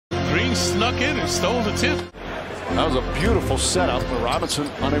Green snuck in and stole the tip. That was a beautiful setup, but Robinson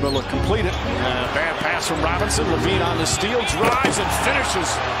unable to complete it. Bad pass from Robinson. Levine on the steal, drives and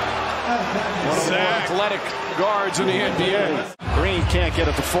finishes. One of the more athletic guards in the NBA. Green can't get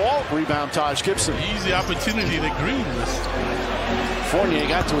it to fall. Rebound, Taj Gibson. Easy opportunity that Green missed. Fournier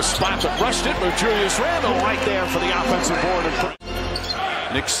got to a spot but rushed it with Julius Randle right there for the offensive board.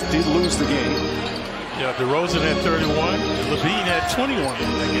 Knicks did lose the game. Yeah, DeRozan had 31. Levine had 21 in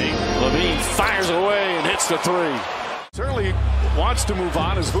that game. Levine fires away and hits the three. Certainly wants to move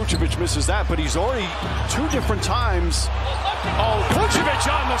on as Vucevic misses that, but he's already two different times. Oh, Vucevic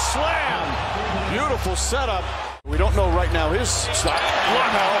on the slam. Beautiful setup. We don't know right now his stop.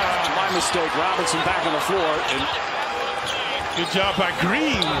 My mistake. Robinson back on the floor. And good job by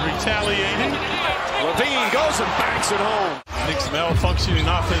Green retaliating. Levine goes and banks it home. Knicks malfunctioning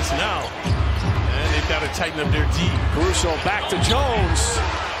offense now. And they've got to tighten up their D. Caruso back to Jones.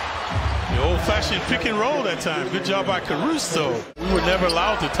 The old-fashioned pick and roll that time. Good job by Caruso. We were never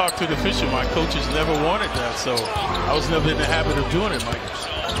allowed to talk to the official. My coaches never wanted that, so I was never in the habit of doing it, Mike.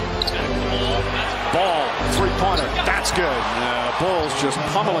 Ball, three-pointer. That's good. Bulls just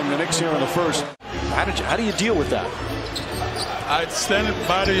pummeling the Knicks here in the first. How do you deal with that? I'd stand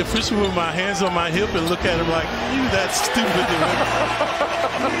by the official with my hands on my hip and look at him like, you that stupid.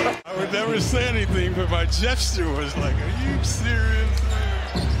 I would never say anything, but my gesture was like, are you serious?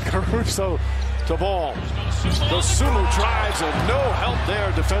 Caruso to Ball. Dosunmu drives and no help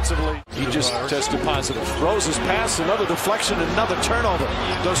there defensively. He just tested positive. Rose's pass, another deflection, another turnover.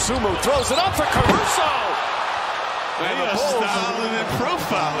 Dosunmu throws it up for Caruso. They are styling and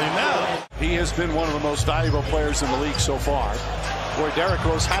profiling now. He has been one of the most valuable players in the league so far. Boy, Derrick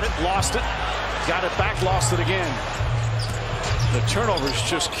Rose had it, lost it, got it back, lost it again. The turnover's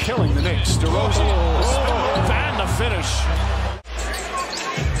just killing the Knicks. DeRozan and the finish.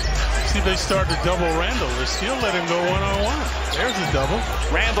 See, they start to double Randle. They still let him go one-on-one. There's a double.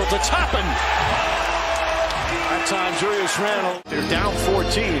 Randle to Toppin. That time, Julius Randle. They're down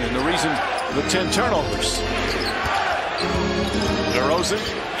 14, and the reason the 10 turnovers. DeRozan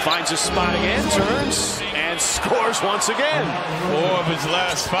finds a spot again, turns, and scores once again. 4 of his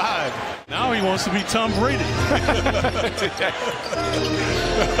last 5. Now he wants to be Tom Brady.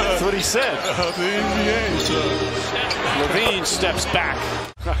 That's what he said. The NBA. So. Levine steps back.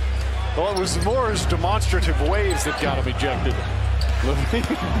 Well, it was more his demonstrative waves that got him ejected.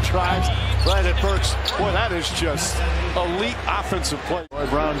 Levine drives right at Burks. Boy, that is just elite offensive play. Boy,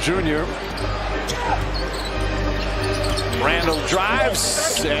 Brown Jr. Randle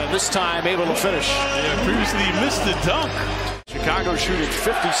drives, and this time able to finish. Yeah, previously he missed the dunk. Chicago shooting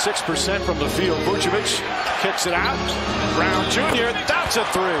 56% from the field. Vucevic kicks it out. Brown Jr., that's a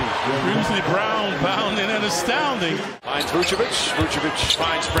three. Previously Brown bounding and astounding. Finds Vucevic. Vucevic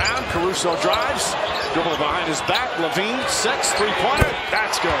finds Brown. Caruso drives. Dribble behind his back. Levine sets three-pointer.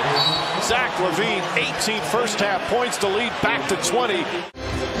 That's good. Zach LaVine, 18 first-half points to lead back to 20.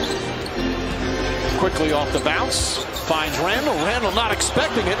 Quickly off the bounce. Finds Randle. Randle not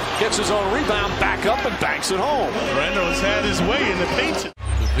expecting it. Gets his own rebound, back up, and banks it home. Randle has had his way in the paint.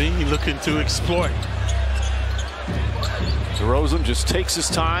 LaVine looking to exploit. DeRozan just takes his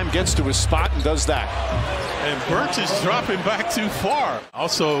time, gets to his spot, and does that. And Burks is dropping back too far.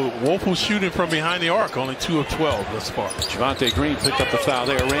 Also, Wolf shooting from behind the arc, only 2 of 12 thus far. Javonte Green picked up the foul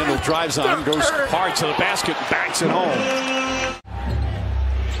there. Randle drives on him, goes hard to the basket, and banks it home.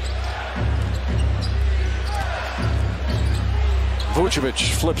 Vucevic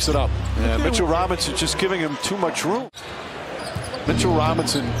flips it up. Mitchell Robinson just giving him too much room. Mitchell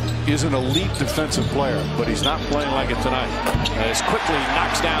Robinson is an elite defensive player, but he's not playing like it tonight. As Quickly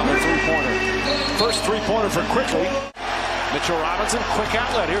knocks down the three-pointer. First three-pointer for Quickly. Mitchell Robinson, quick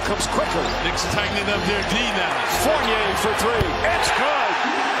outlet. Here comes Quickly. Knicks tightening up their D now. Fournier for three. It's good.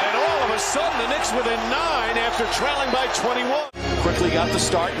 And all of a sudden, the Knicks within 9 after trailing by 21. Quickly got the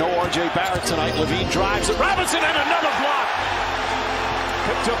start. No R.J. Barrett tonight. Levine drives it. Robinson and another block.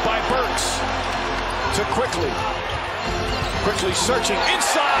 Picked up by Burks. To Quickly. Quickly searching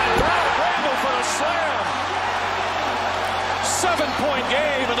inside. Randle for the slam. 7-point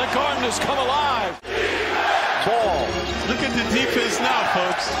game, and the Garden has come alive. Ball. Look at the defense now,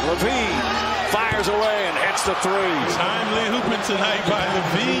 folks. Levine fires away and hits the three. Timely hooping tonight by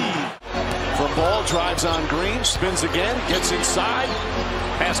Levine. From Ball, drives on Green, spins again, gets inside.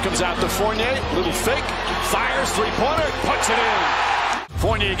 Pass comes out to Fournier. Little fake. Fires, three-pointer, puts it in.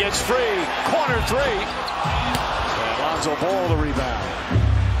 Fournier gets free. Corner three. Lonzo Ball the rebound.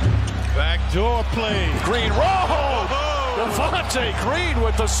 Backdoor play. Green roll. Devontae Green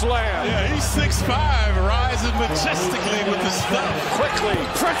with the slam. Yeah, he's 6'5", rising majestically with the stuff. Quickly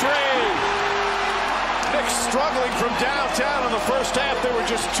for three. Knicks struggling from downtown in the first half. They were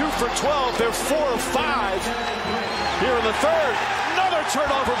just 2 for 12. They're 4 of 5 here in the third. Another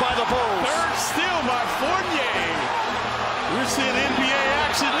turnover by the Bulls. Third steal by Fournier. We're seeing NBA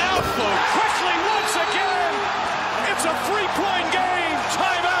action now, folks. Quickly once again. It's a 3-point game.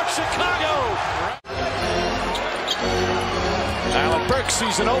 Timeout, Chicago. Alec Burks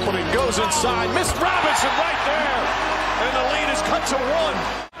sees an opening, goes inside. Missed Robinson right there. And the lead is cut to 1.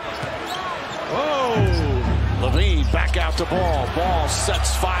 Whoa. Levine back out to Ball. Ball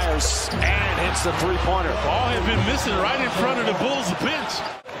sets, fires, and hits the three-pointer. Ball had been missing right in front of the Bulls' bench.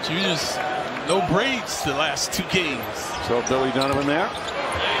 Julius, no braids the last 2 games. So Billy Donovan there.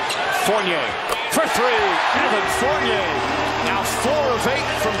 Fournier for three. Evan Fournier. Now 4 of 8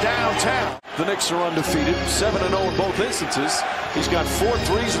 from downtown. The Knicks are undefeated, 7-0 in both instances. He's got 4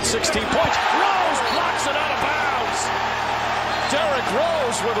 threes and 16 points. Rose blocks it out of bounds. Derrick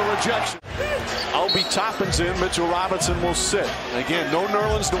Rose with a rejection. Obi Toppin's in. Mitchell Robinson will sit. Again, no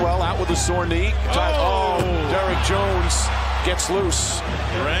Nerlens Noel out with a sore knee. Oh, Derrick Jones gets loose.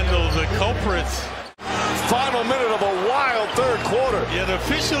 Randall, the culprit. Final minute of a wild third quarter. Yeah, the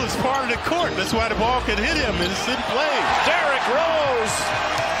official is part of the court. That's why the ball can hit him. It's in play. Derrick Rose.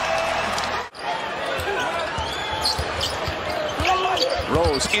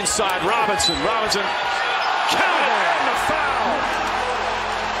 Rose inside Robinson. Robinson counted and the foul.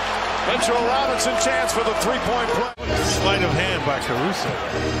 Mitchell Robinson chance for the 3-point play. Sleight of hand by Caruso.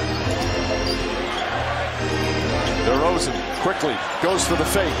 DeRozan quickly goes for the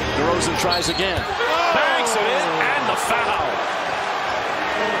fake. DeRozan tries again. Banks it in and the foul.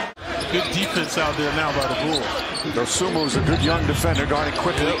 Good defense out there now by the Bulls. Dosunmu's a good young defender, guarding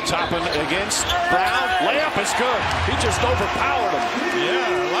quickly. Toppin against Brown. Layup is good. He just overpowered him. Yeah,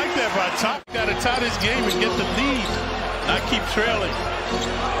 I like that by Top. Got to tie this game and get the lead, not keep trailing.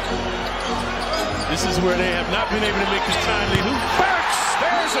 This is where they have not been able to make the timely hoop. Burks,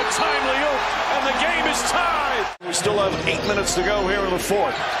 there's a timely hoop, and the game is tied. We still have 8 minutes to go here in the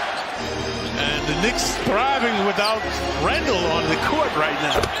fourth. And the Knicks thriving without Randall on the court right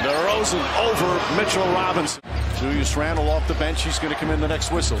now. DeRozan over Mitchell Robinson. Julius Randle off the bench. He's going to come in the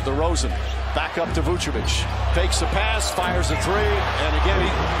next whistle. DeRozan back up to Vucevic. Fakes a pass, fires a three. And again,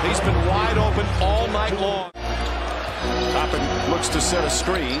 he's been wide open all night long. Toppin looks to set a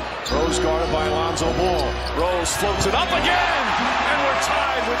screen. Rose guarded by Alonzo Ball. Rose floats it up again. And we're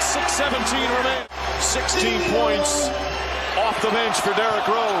tied with 6:17 remaining. 16 points off the bench for Derrick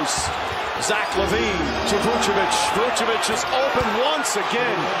Rose. Zach LaVine to Vucevic. Vucevic is open once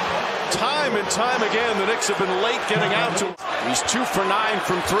again. Time and time again, the Knicks have been late getting out to him. He's 2 for 9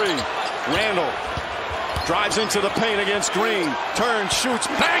 from 3. Randall drives into the paint against Green. Turns, shoots,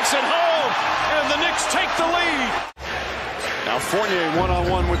 banks it home. And the Knicks take the lead. Now Fournier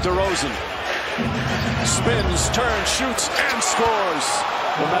one-on-one with DeRozan. Spins, turns, shoots, and scores.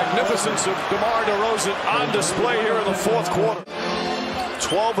 The magnificence of DeMar DeRozan on display here in the fourth quarter.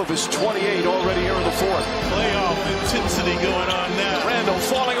 12 of his 28 already here in the fourth. Playoff intensity going on now. Randall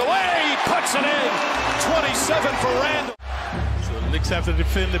falling away. He puts it in. 27 for Randall. So the Knicks have to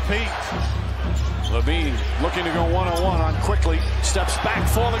defend the paint. LaVine looking to go one-on-one on quickly. Steps back,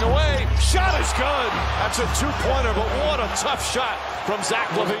 falling away. Shot is good. That's a 2-pointer, but what a tough shot from Zach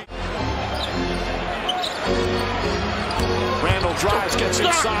LaVine. Randall drives, gets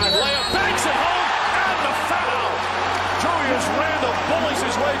inside. Layup, banks it home, and the foul. Julius Randle bullies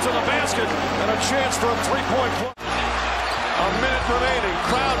his way to the basket, and a chance for a 3-point play. A minute remaining.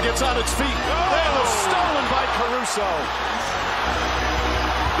 Crowd gets on its feet. That was stolen by Caruso.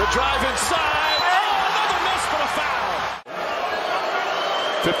 The drive inside. Oh, another miss for the foul.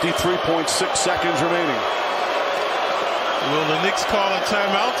 53.6 seconds remaining. Will the Knicks call a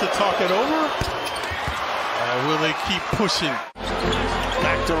timeout to talk it over? Will they keep pushing?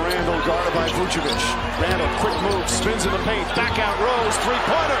 Back to Randall, guarded by Vucevic. Randall, quick move, spins in the paint. Back out Rose,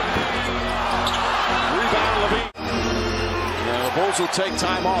 3-pointer. Rebound LaVine. Now the Bulls will take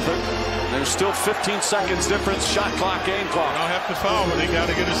time off it. There's still 15 seconds difference. Shot clock, game clock. They don't have to foul, but they got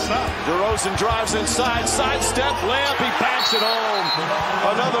to get a stop. DeRozan drives inside, sidestep, layup, he banks it home.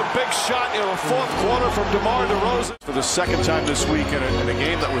 Another big shot in the fourth quarter from DeMar DeRozan. For the second time this week in a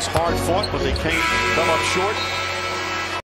game that was hard fought, but they come up short.